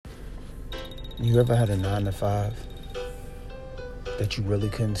You ever had a 9 to 5 that you really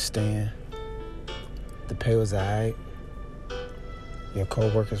couldn't stand? The pay was alright. Your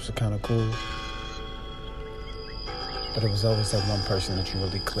co-workers were kind of cool. But it was always that one person that you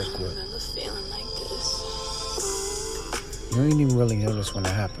really clicked with. You ain't even really notice when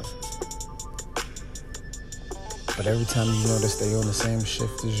it happened. But every time you notice they on the same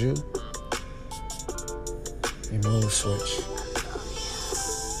shift as you, your mood switch.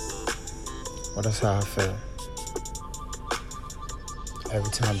 Well, that's how I feel.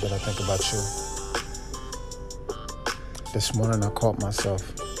 Every time that I think about you. This morning I caught myself.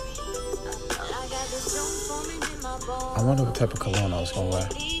 I wonder what type of cologne I was gonna wear.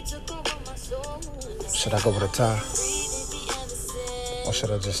 Should I go with a tie? Or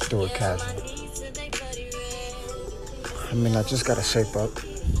should I just do it casual? I mean, I just gotta shape up.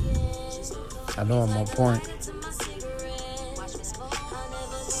 I know I'm on point.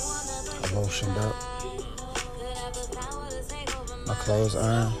 I lotioned up. My clothes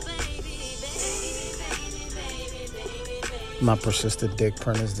ironed. My persistent dick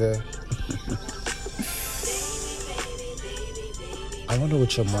print is there. I wonder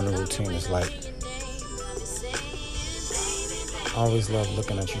what your morning routine is like. I always love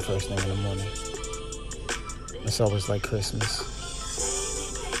looking at you first thing in the morning. It's always like Christmas.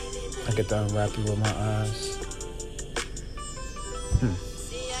 I get to unwrap you with my eyes.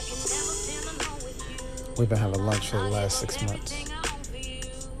 We've been having lunch for the last 6 months.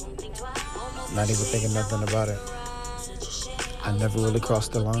 Not even thinking nothing about it. I never really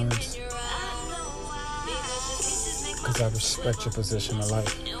crossed the lines. Because I respect your position in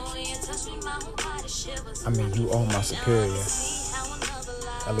life. I mean, you are my superior.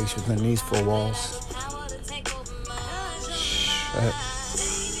 At least within these 4 walls. Shit.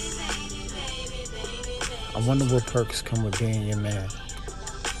 I wonder what perks come with being your man.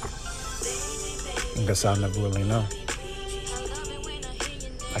 I guess I'll never really know.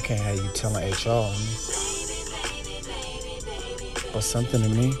 I can't have you telling HR on me. But something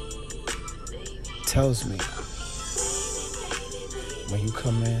in me tells me when you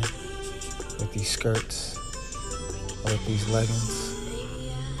come in with these skirts or with these leggings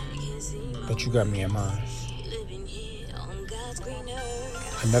that you got me in mind.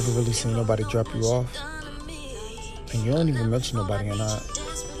 I never really seen nobody drop you off. And you don't even mention nobody in our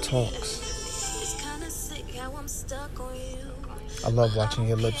talks. I love watching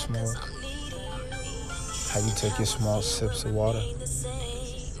your lips move. How you take your small sips of water.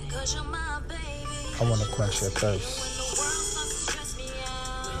 I want to quench your thirst.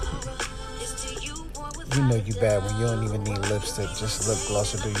 You know you bad when you don't even need lipstick. Just lip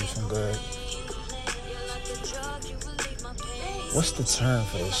gloss will do you some good. What's the term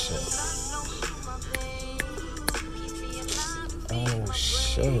for this shit? Oh,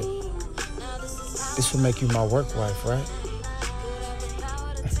 shit. This would make you my work wife, right?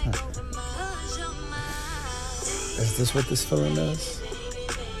 Is this what this feeling is?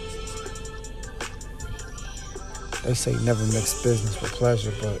 They say never mix business with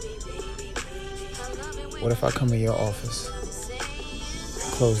pleasure, but what if I come in your office,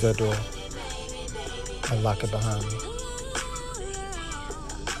 close that door, and lock it behind me?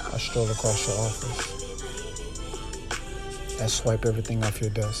 I stroll across your office and swipe everything off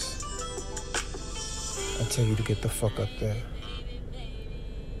your desk and tell you to get the fuck up there.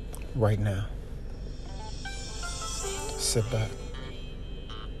 Right now. Sit back.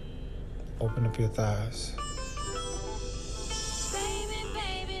 Open up your thighs.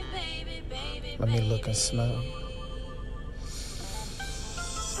 Let me look and smell.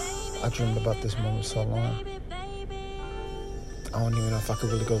 I dreamed about this moment so long. I don't even know if I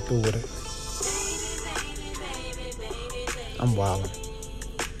could really go through with it. I'm wildin'.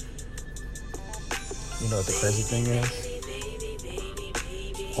 You know what the crazy thing is?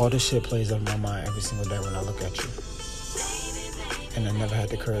 All this shit plays up in my mind every single day when I look at you. And I never had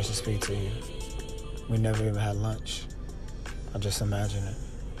the courage to speak to you. We never even had lunch. I just imagine it.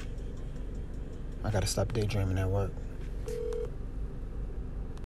 I gotta stop daydreaming at work.